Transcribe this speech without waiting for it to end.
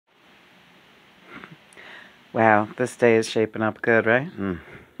Wow, this day is shaping up good, right?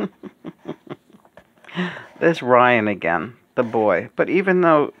 There's Ryan again, the boy. But even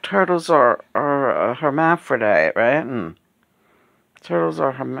though turtles are hermaphrodite, right? Turtles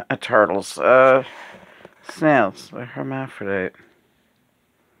are snails are hermaphrodite.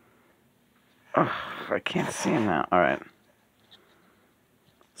 Oh, I can't see him now. All right.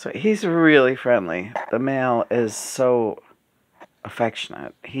 So he's really friendly. The male is so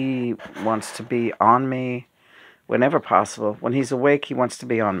affectionate. He wants to be on me whenever possible. When he's awake, he wants to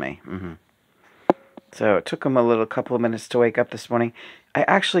be on me. So it took him a couple of minutes to wake up this morning. I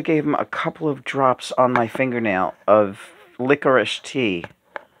actually gave him a couple of drops on my fingernail of licorice tea.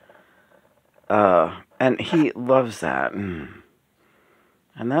 And he loves that. And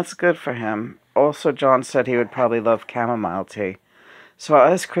that's good for him. Also, John said he would probably love chamomile tea. So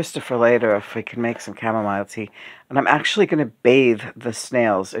I'll ask Christopher later if we can make some chamomile tea. And I'm actually going to bathe the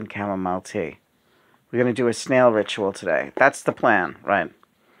snails in chamomile tea. We're going to do a snail ritual today. That's the plan, right?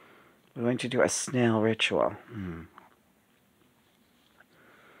 We're going to do a snail ritual.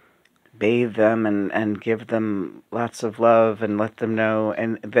 Bathe them and give them lots of love and let them know.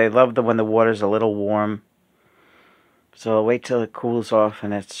 And they love when the water's a little warm. So I'll wait till it cools off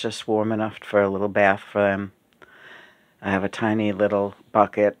and it's just warm enough for a little bath for them. I have a tiny little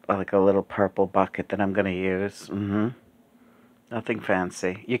bucket, like a little purple bucket that I'm going to use. Nothing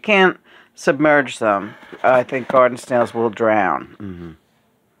fancy. You can't submerge them. I think garden snails will drown.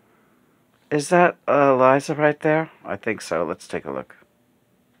 Is that Liza right there? I think so. Let's take a look.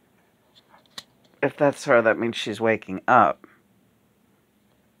 If that's her, that means she's waking up.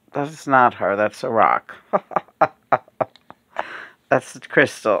 That's not her. That's a rock. That's the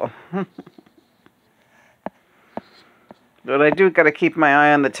crystal. But I do got to keep my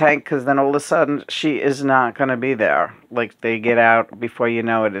eye on the tank because then all of a sudden she is not going to be there. Like they get out before you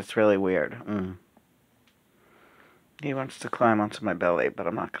know it. It's really weird. He wants to climb onto my belly, but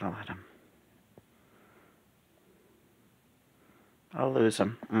I'm not going to let him. I'll lose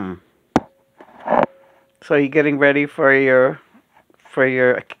him. So are you getting ready for your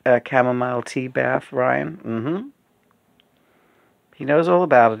chamomile tea bath, Ryan? He knows all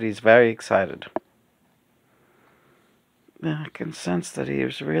about it. He's very excited. I can sense that he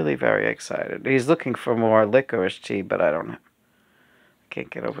is really very excited. He's looking for more licorice tea, but I don't know. I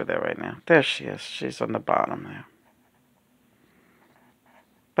can't get over there right now. There she is. She's on the bottom there.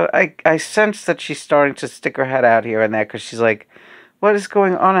 But I sense that she's starting to stick her head out here and there because she's like, what is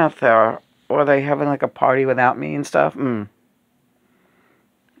going on out there? Or are they having like a party without me and stuff?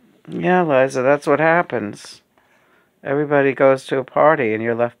 Yeah, Liza, that's what happens. Everybody goes to a party and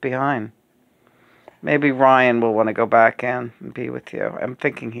you're left behind. Maybe Ryan will want to go back in and be with you. I'm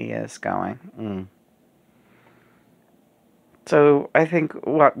thinking he is going. So I think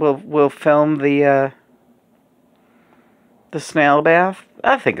we'll film the snail bath.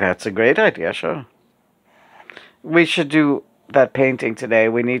 I think that's a great idea. Sure. We should do that painting today.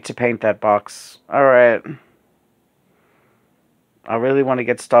 We need to paint that box. All right. I really want to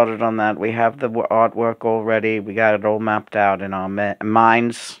get started on that. We have the artwork already. We got it all mapped out in our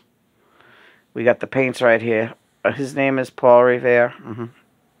minds. We got the paints right here. His name is Paul Revere.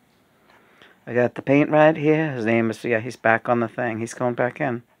 I got the paint right here. His name is, he's back on the thing. He's going back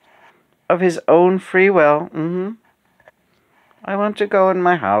in. Of his own free will. I want to go in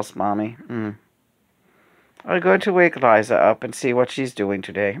my house, Mommy. I'm going to wake Liza up and see what she's doing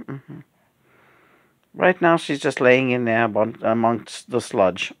today. Right now, she's just laying in there amongst the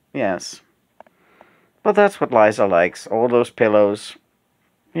sludge. Yes. But that's what Liza likes. All those pillows.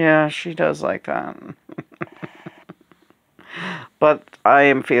 Yeah, she does like that. But I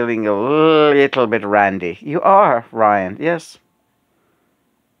am feeling a little bit randy. You are, Ryan. Yes.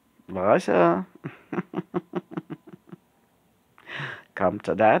 Liza. Come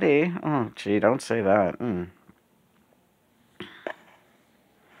to Daddy. Oh, gee, don't say that.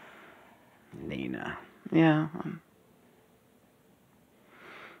 Nina. Yeah.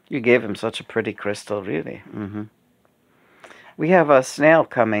 You gave him such a pretty crystal, really. We have a snail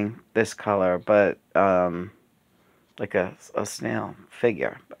coming this color, but like a snail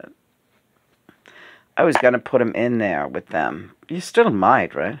figure. But I was going to put him in there with them. You still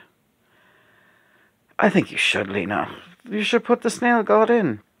might, right? I think you should, Lena. You should put the snail god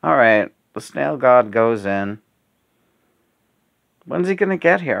in. All right, the snail god goes in. When's he going to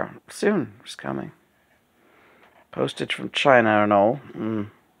get here? Soon. He's coming. Postage from China and all.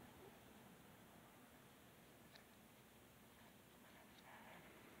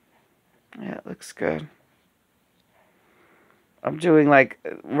 Yeah, it looks good. I'm doing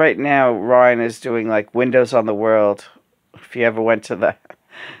right now, Ryan is doing Windows on the World. If you ever went to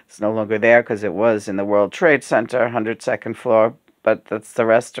It's no longer there because it was in the World Trade Center, 102nd floor, but that's the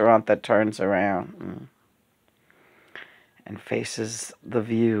restaurant that turns around and faces the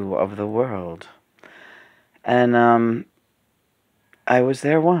view of the world. And I was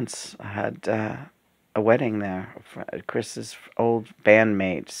there once. I had a wedding there. Chris's old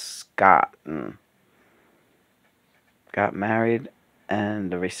bandmate, Scott, got married,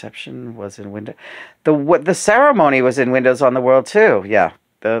 and the reception was in Windows. The ceremony was in Windows on the World too. Yeah,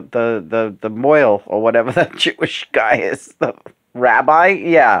 the moil or whatever that Jewish guy is, the rabbi.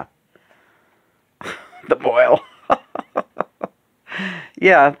 Yeah, the moil.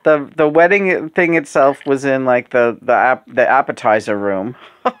 Yeah, the wedding thing itself was in like the appetizer room.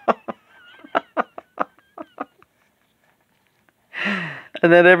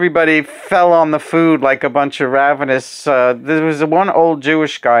 And then everybody fell on the food like a bunch of ravenous... there was one old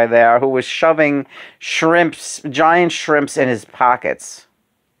Jewish guy there who was shoving shrimps, giant shrimps, in his pockets.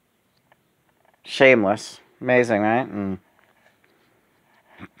 Shameless. Amazing, right?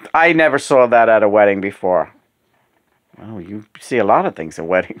 I never saw that at a wedding before. Oh, you see a lot of things at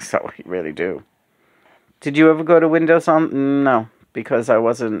weddings, so you really do. Did you ever go to Windows on? No, because it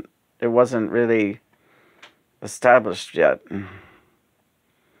wasn't really established yet.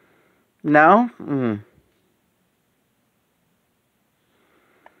 No?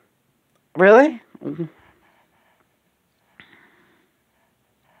 Really?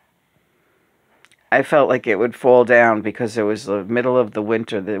 I felt like it would fall down because it was the middle of the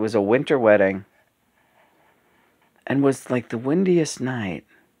winter. It was a winter wedding. And was like the windiest night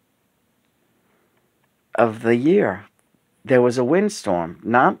of the year. There was a windstorm.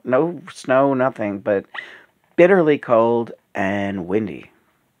 No snow, nothing, but bitterly cold and windy.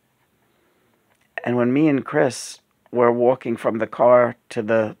 And when me and Chris were walking from the car to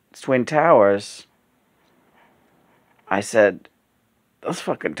the Twin Towers, I said, those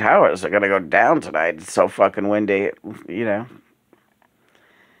fucking towers are going to go down tonight. It's so fucking windy, you know.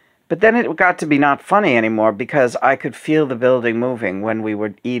 But then it got to be not funny anymore because I could feel the building moving when we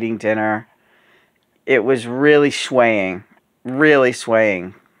were eating dinner. It was really swaying. Really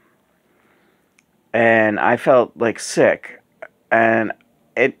swaying. And I felt like sick. And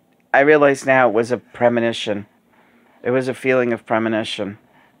I realize now it was a premonition. It was a feeling of premonition.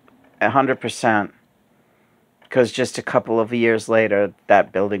 100%. Because just a couple of years later,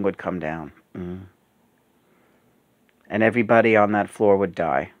 that building would come down. And everybody on that floor would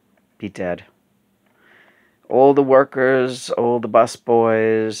die. Be dead. All the workers, all the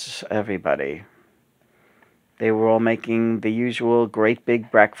busboys, everybody. They were all making the usual great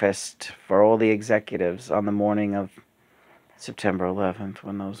big breakfast for all the executives on the morning of September 11th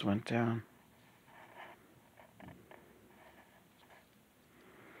when those went down.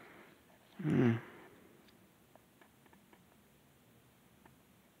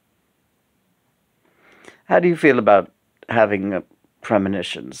 How do you feel about having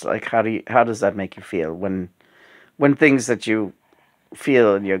premonitions? Like, how does that make you feel when things that you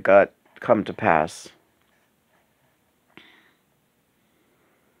feel in your gut come to pass?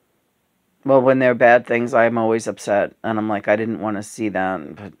 Well, when they're bad things, I'm always upset, and I'm like, I didn't want to see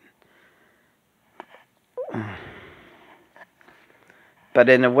that, but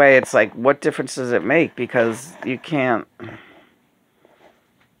in a way, it's like, what difference does it make? Because you can't.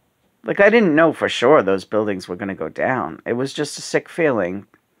 Like, I didn't know for sure those buildings were going to go down. It was just a sick feeling.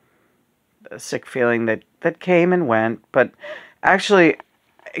 A sick feeling that came and went. But actually,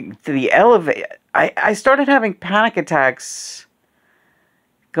 the elevator... I started having panic attacks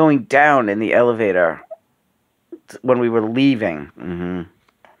going down in the elevator when we were leaving.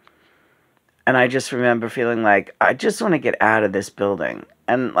 And I just remember feeling like, I just want to get out of this building.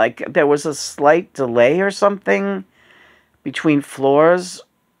 And, like, there was a slight delay or something between floors...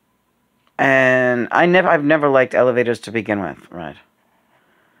 And I've never liked elevators to begin with, right?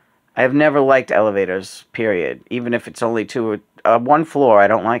 I've never liked elevators, period. Even if it's only one floor, I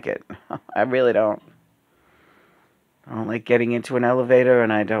don't like it. I really don't. I don't like getting into an elevator,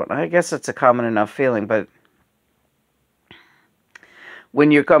 and I guess it's a common enough feeling, but when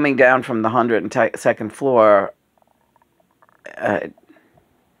you're coming down from the 102nd floor, it's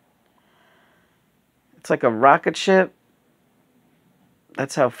like a rocket ship.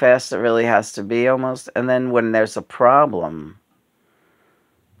 That's how fast it really has to be, almost. And then when there's a problem,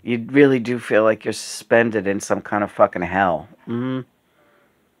 you really do feel like you're suspended in some kind of fucking hell. I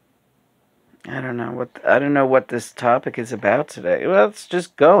don't know what this topic is about today. Well, it's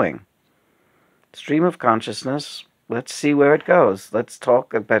just going. Stream of consciousness. Let's see where it goes. Let's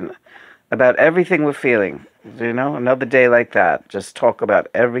talk about everything we're feeling. You know, another day like that. Just talk about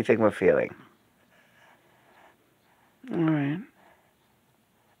everything we're feeling. All right.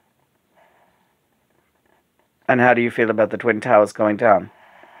 And how do you feel about the Twin Towers going down?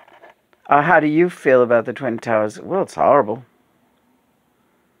 How do you feel about the Twin Towers? Well, it's horrible.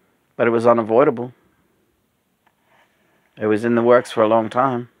 But it was unavoidable. It was in the works for a long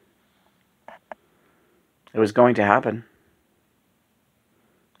time. It was going to happen.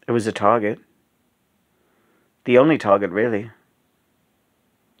 It was a target. The only target, really.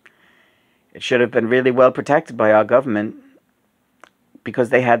 It should have been really well protected by our government because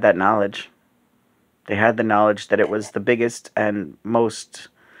they had that knowledge. They had the knowledge that it was the biggest and most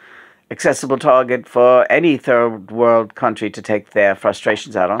accessible target for any third world country to take their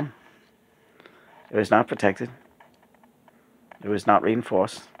frustrations out on. It was not protected. It was not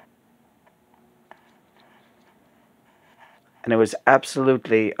reinforced. And it was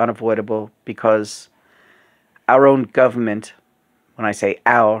absolutely unavoidable because our own government, when I say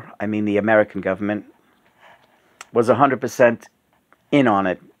our, I mean the American government, was 100% in on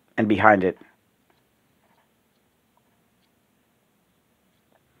it and behind it.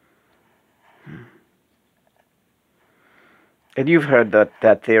 And you've heard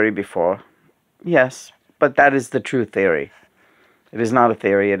that theory before. Yes, but that is the true theory. It is not a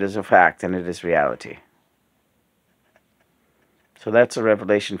theory, it is a fact, and it is reality. So that's a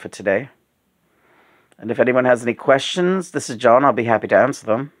revelation for today. And if anyone has any questions, this is John, I'll be happy to answer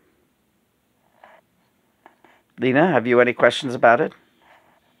them. Lena, have you any questions about it?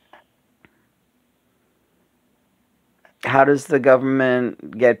 How does the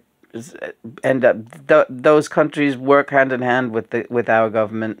government end up? Those countries work hand in hand with our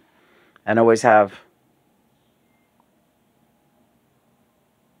government, and always have.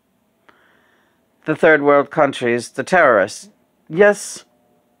 The third world countries, the terrorists. Yes.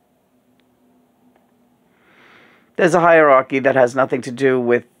 There's a hierarchy that has nothing to do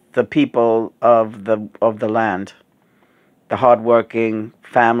with the people of the land, the hardworking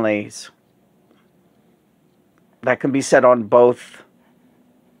families. That can be said on both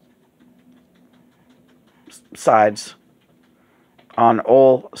sides, on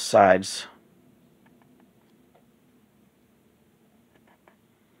all sides.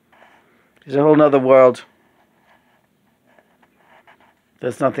 There's a whole nother world.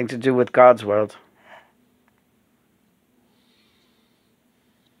 There's nothing to do with God's world.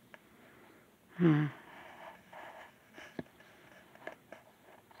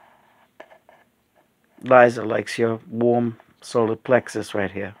 Liza likes your warm solar plexus right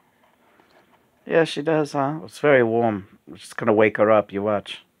here. Yeah, she does, huh? It's very warm. It's just gonna wake her up, you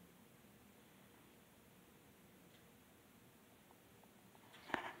watch.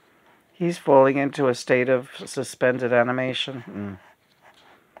 He's falling into a state of suspended animation.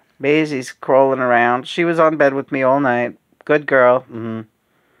 Maisie's crawling around. She was on bed with me all night. Good girl.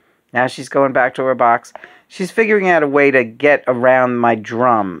 Now she's going back to her box. She's figuring out a way to get around my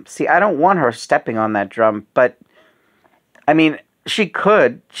drum. See, I don't want her stepping on that drum, but, I mean, she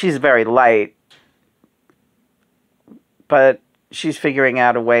could. She's very light. But she's figuring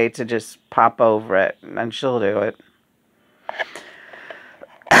out a way to just pop over it, and she'll do it.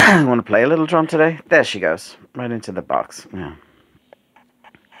 Want to play a little drum today? There she goes. Right into the box. Yeah.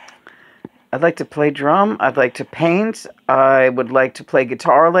 I'd like to play drum. I'd like to paint. I would like to play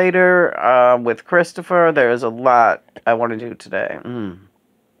guitar later with Christopher. There's a lot I want to do today.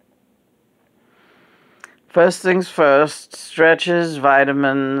 First things first. Stretches,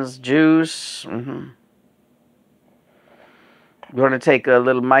 vitamins, juice. You want to take a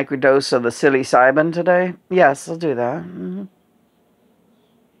little microdose of the psilocybin today? Yes, I'll do that.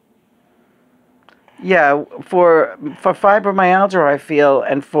 Yeah, for fibromyalgia, I feel,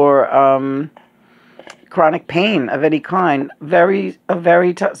 and for chronic pain of any kind, a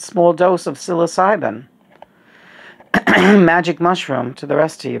very small dose of psilocybin. Magic mushroom to the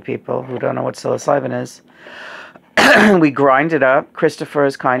rest of you people who don't know what psilocybin is. We grind it up. Christopher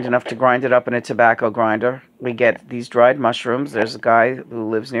is kind enough to grind it up in a tobacco grinder. We get these dried mushrooms. There's a guy who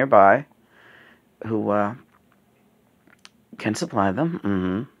lives nearby who can supply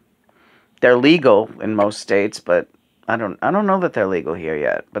them. They're legal in most states, but I don't know that they're legal here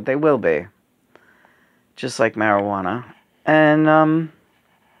yet, but they will be. Just like marijuana. And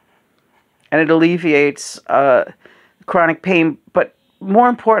it alleviates chronic pain, but more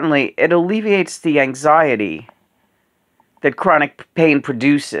importantly, it alleviates the anxiety that chronic pain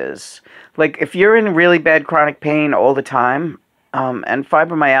produces. Like, if you're in really bad chronic pain all the time, and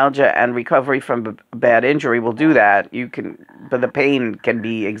fibromyalgia and recovery from a bad injury will do that. But the pain can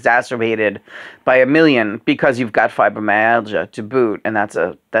be exacerbated by a million because you've got fibromyalgia to boot, and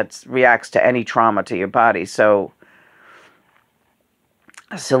that reacts to any trauma to your body. So,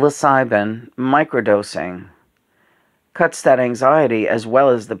 psilocybin microdosing cuts that anxiety as well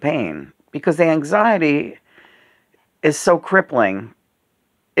as the pain, because the anxiety is so crippling.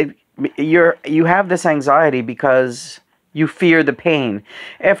 It, you have this anxiety because you fear the pain.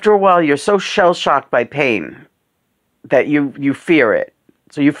 After a while, you're so shell-shocked by pain that you fear it.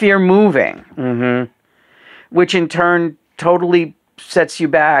 So you fear moving, which in turn totally sets you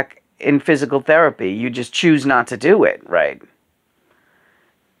back in physical therapy. You just choose not to do it, right?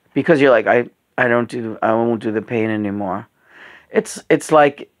 Because you're like, I won't do the pain anymore. It's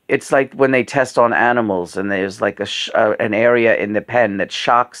like when they test on animals and there's like an area in the pen that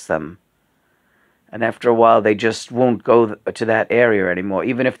shocks them. And after a while, they just won't go to that area anymore.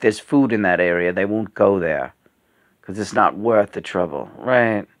 Even if there's food in that area, they won't go there because it's not worth the trouble,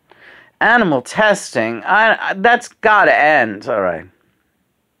 right? Animal testing, that's got to end. All right.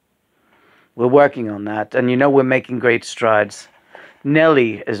 We're working on that. And we're making great strides.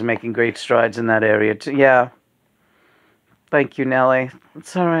 Nellie is making great strides in that area, too. Yeah. Thank you, Nellie.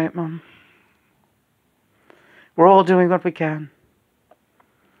 It's all right, Mom. We're all doing what we can.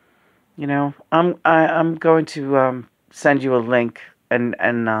 I'm going to send you a link and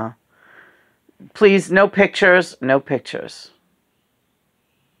please, no pictures, no pictures.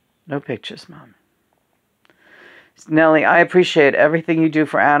 No pictures, Mom. Nellie, I appreciate everything you do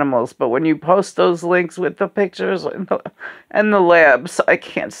for animals, but when you post those links with the pictures and the labs, I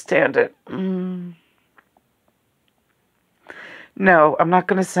can't stand it. No, I'm not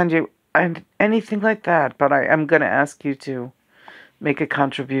going to send you anything like that, but I am going to ask you to make a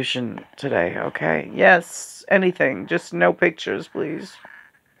contribution today, okay? Yes, anything. Just no pictures, please.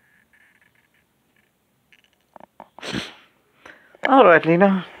 All right,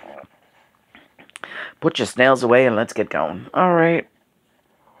 Lena. Put your snails away and let's get going. All right.